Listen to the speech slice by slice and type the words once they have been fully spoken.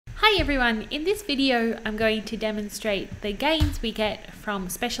Hi everyone, in this video I'm going to demonstrate the gains we get from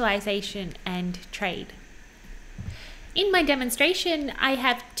specialization and trade. In my demonstration I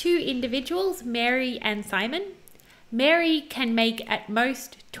have two individuals, Mary and Simon. Mary can make at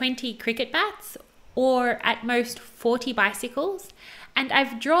most 20 cricket bats or at most 40 bicycles, and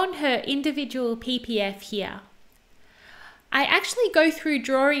I've drawn her individual PPF here. I actually go through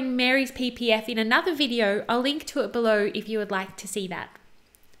drawing Mary's PPF in another video. I'll link to it below if you would like to see that.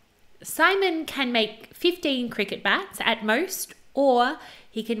 Simon can make 15 cricket bats at most, or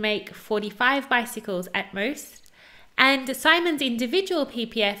he can make 45 bicycles at most, and Simon's individual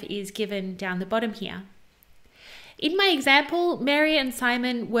PPF is given down the bottom here. In my example, Mary and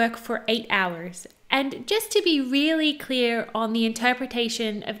Simon work for 8 hours, and just to be really clear on the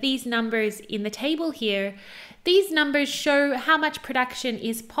interpretation of these numbers in the table here, these numbers show how much production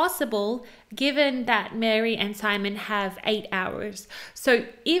is possible given that Mary and Simon have 8 hours. So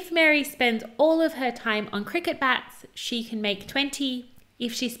if Mary spends all of her time on cricket bats, she can make 20.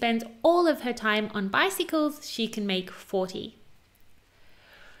 If she spends all of her time on bicycles, she can make 40.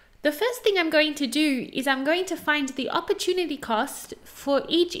 The first thing I'm going to do is I'm going to find the opportunity cost for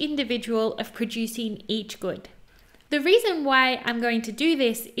each individual of producing each good. The reason why I'm going to do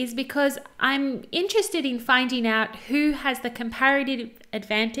this is because I'm interested in finding out who has the comparative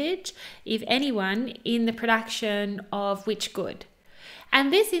advantage, if anyone, in the production of which good.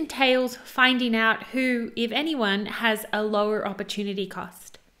 And this entails finding out who, if anyone, has a lower opportunity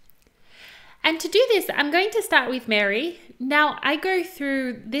cost. And to do this, I'm going to start with Mary. Now, I go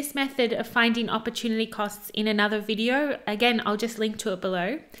through this method of finding opportunity costs in another video. Again, I'll just link to it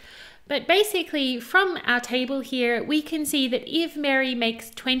below. But basically, from our table here, we can see that if Mary makes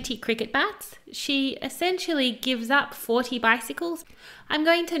 20 cricket bats, she essentially gives up 40 bicycles. I'm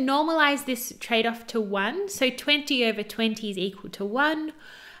going to normalize this trade-off to 1, so 20 over 20 is equal to 1.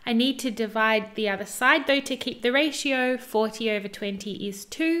 I need to divide the other side though to keep the ratio. 40 over 20 is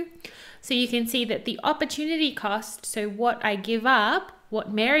 2. So you can see that the opportunity cost, so what I give up,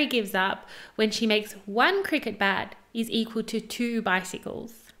 what Mary gives up when she makes 1 cricket bat, is equal to 2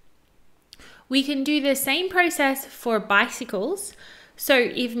 bicycles. We can do the same process for bicycles. So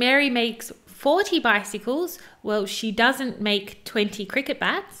if Mary makes 40 bicycles, well, she doesn't make 20 cricket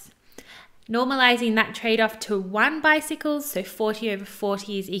bats. Normalizing that trade-off to 1 bicycle, so 40 over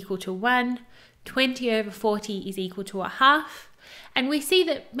 40 is equal to 1. 20 over 40 is equal to a half. And we see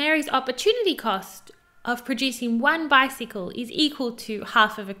that Mary's opportunity cost of producing 1 bicycle is equal to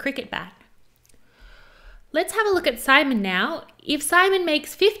half of a cricket bat. Let's have a look at Simon now. If Simon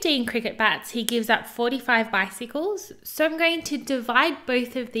makes 15 cricket bats, he gives up 45 bicycles. So I'm going to divide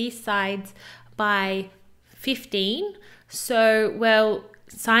both of these sides by 15. So, well,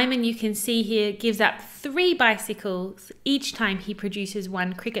 Simon, you can see here, gives up 3 bicycles each time he produces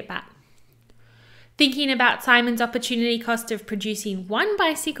 1 cricket bat. Thinking about Simon's opportunity cost of producing 1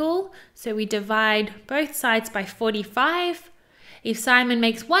 bicycle, so we divide both sides by 45. If Simon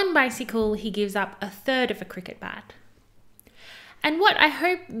makes 1 bicycle, he gives up a third of a cricket bat. And what I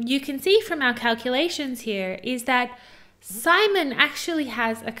hope you can see from our calculations here is that Simon actually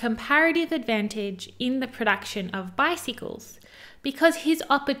has a comparative advantage in the production of bicycles because his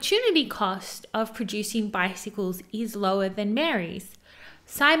opportunity cost of producing bicycles is lower than Mary's.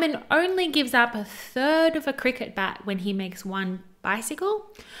 Simon only gives up a third of a cricket bat when he makes 1 bicycle,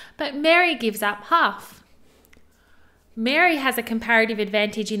 but Mary gives up half. Mary has a comparative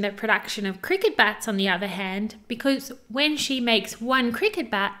advantage in the production of cricket bats, on the other hand, because when she makes 1 cricket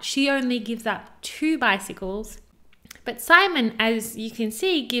bat, she only gives up 2 bicycles. But Simon, as you can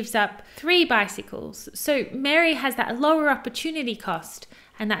see, gives up 3 bicycles. So Mary has that lower opportunity cost,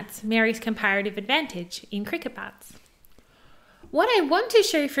 and that's Mary's comparative advantage in cricket bats. What I want to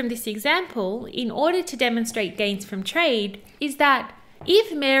show from this example, in order to demonstrate gains from trade, is that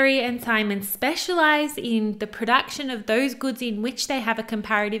if Mary and Simon specialize in the production of those goods in which they have a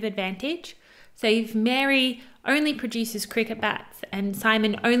comparative advantage, so if Mary only produces cricket bats and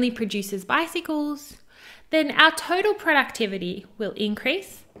Simon only produces bicycles, then our total productivity will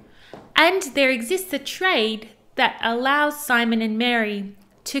increase, and there exists a trade that allows Simon and Mary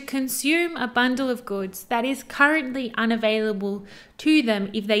to consume a bundle of goods that is currently unavailable to them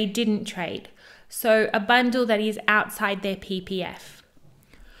if they didn't trade, so a bundle that is outside their PPF.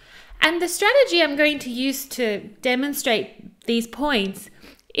 And the strategy I'm going to use to demonstrate these points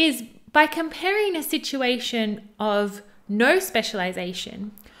is by comparing a situation of no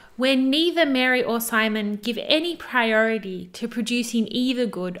specialization, where neither Mary or Simon give any priority to producing either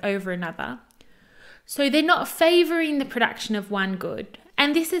good over another. So they're not favoring the production of 1 good,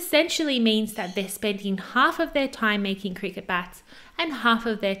 And this essentially means that they're spending half of their time making cricket bats and half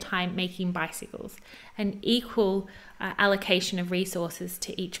of their time making bicycles, an equal allocation of resources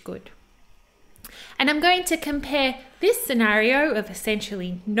to each good. And I'm going to compare this scenario of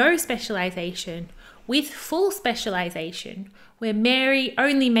essentially no specialisation with full specialisation, where Mary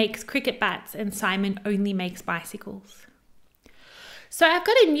only makes cricket bats and Simon only makes bicycles. So I've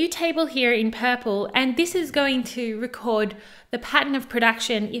got a new table here in purple, and this is going to record the pattern of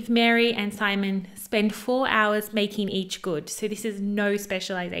production if Mary and Simon spend 4 hours making each good. So this is no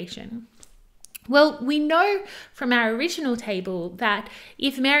specialisation. Well, we know from our original table that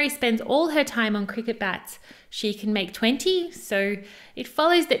if Mary spends all her time on cricket bats, she can make 20. So it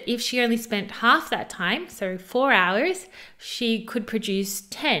follows that if she only spent half that time, so 4 hours, she could produce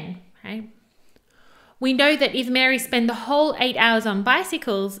 10, right? We know that if Mary spent the whole 8 hours on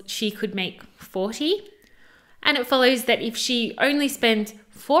bicycles, she could make 40. And it follows that if she only spent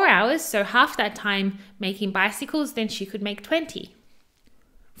 4 hours, so half that time making bicycles, then she could make 20.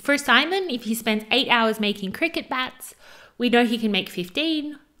 For Simon, if he spends 8 hours making cricket bats, we know he can make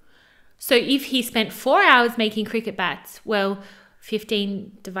 15. So if he spent 4 hours making cricket bats, well,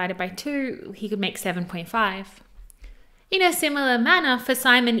 15 divided by 2, he could make 7.5. In a similar manner, for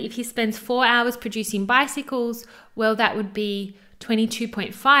Simon, if he spends 4 hours producing bicycles, well, that would be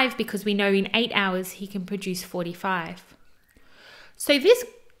 22.5 because we know in 8 hours he can produce 45. So this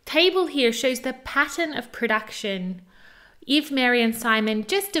table here shows the pattern of production if Mary and Simon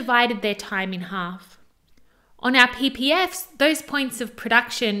just divided their time in half. On our PPFs, those points of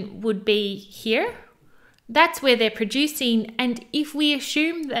production would be here. That's where they're producing, and if we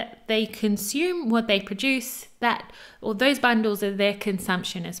assume that they consume what they produce, those bundles are their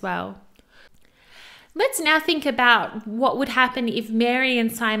consumption as well. Let's now think about what would happen if Mary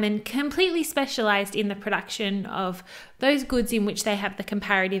and Simon completely specialised in the production of those goods in which they have the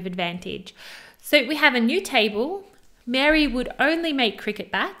comparative advantage. So we have a new table. Mary would only make cricket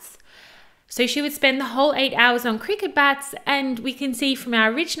bats. So she would spend the whole 8 hours on cricket bats, and we can see from our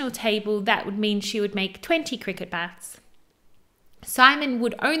original table that would mean she would make 20 cricket bats. Simon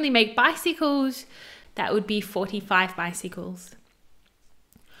would only make bicycles. That would be 45 bicycles.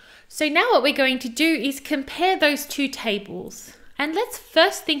 So now what we're going to do is compare those two tables. And let's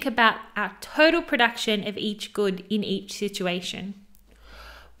first think about our total production of each good in each situation.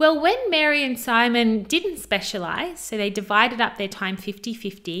 Well, when Mary and Simon didn't specialise, so they divided up their time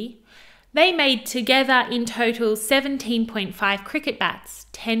 50-50, they made together in total 17.5 cricket bats,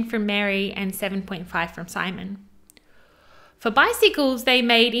 10 from Mary and 7.5 from Simon. For bicycles, they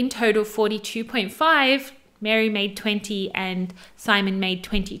made in total 42.5, Mary made 20 and Simon made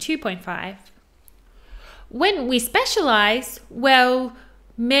 22.5. When we specialise, well,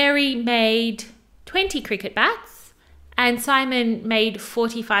 Mary made 20 cricket bats and Simon made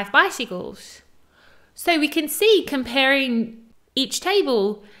 45 bicycles. So we can see, comparing each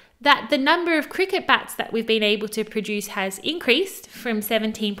table, that the number of cricket bats that we've been able to produce has increased from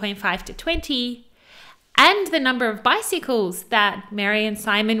 17.5 to 20, and the number of bicycles that Mary and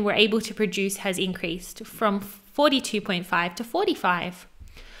Simon were able to produce has increased from 42.5 to 45.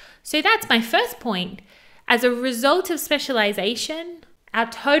 So that's my first point. As a result of specialisation,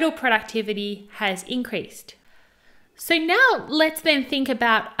 our total productivity has increased. So now let's then think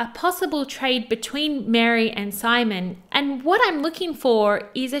about a possible trade between Mary and Simon. And what I'm looking for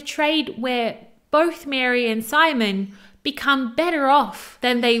is a trade where both Mary and Simon become better off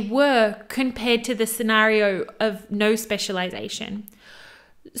than they were compared to the scenario of no specialisation.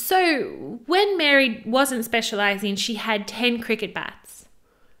 So when Mary wasn't specialising, she had 10 cricket bats.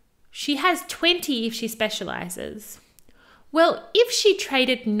 She has 20 if she specialises. Well, if she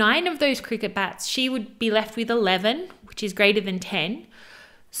traded 9 of those cricket bats, she would be left with 11, which is greater than 10.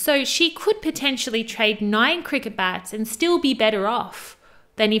 So she could potentially trade 9 cricket bats and still be better off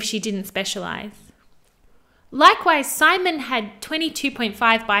than if she didn't specialise. Likewise, Simon had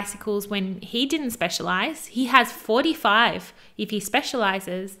 22.5 bicycles when he didn't specialise. He has 45 if he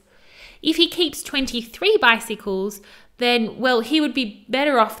specialises. If he keeps 23 bicycles, then, well, he would be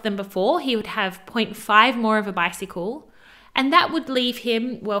better off than before. He would have 0.5 more of a bicycle. And that would leave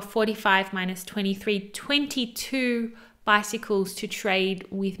him, well, 45 minus 23, 22 bicycles to trade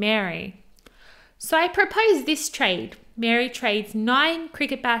with Mary. So I propose this trade. Mary trades 9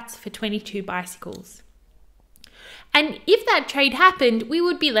 cricket bats for 22 bicycles. And if that trade happened, we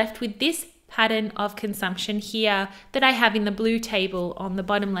would be left with this pattern of consumption here that I have in the blue table on the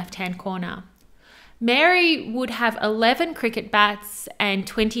bottom left-hand corner. Mary would have 11 cricket bats and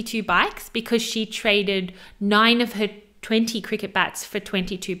 22 bikes because she traded 9 of her 20 cricket bats for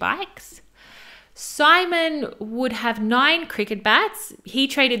 22 bikes. Simon would have 9 cricket bats. He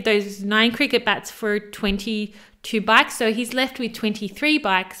traded those 9 cricket bats for 22 bikes, so he's left with 23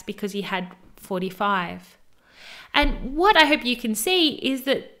 bikes because he had 45. And what I hope you can see is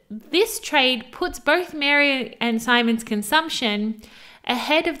that this trade puts both Mary and Simon's consumption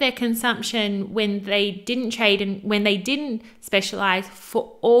ahead of their consumption when they didn't trade and when they didn't specialize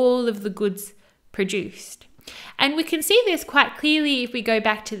for all of the goods produced. And we can see this quite clearly if we go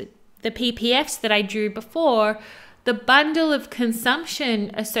back to the PPFs that I drew before. The bundle of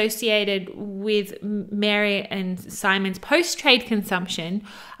consumption associated with Mary and Simon's post-trade consumption,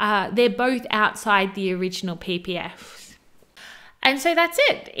 they're both outside the original PPFs. And so that's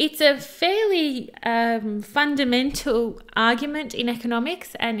it. It's a fairly fundamental argument in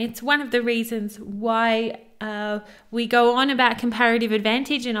economics, and it's one of the reasons why we go on about comparative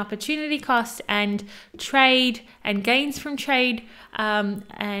advantage and opportunity cost and trade and gains from trade.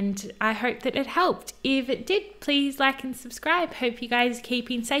 And I hope that it helped. If it did, please like and subscribe. Hope you guys are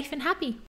keeping safe and happy.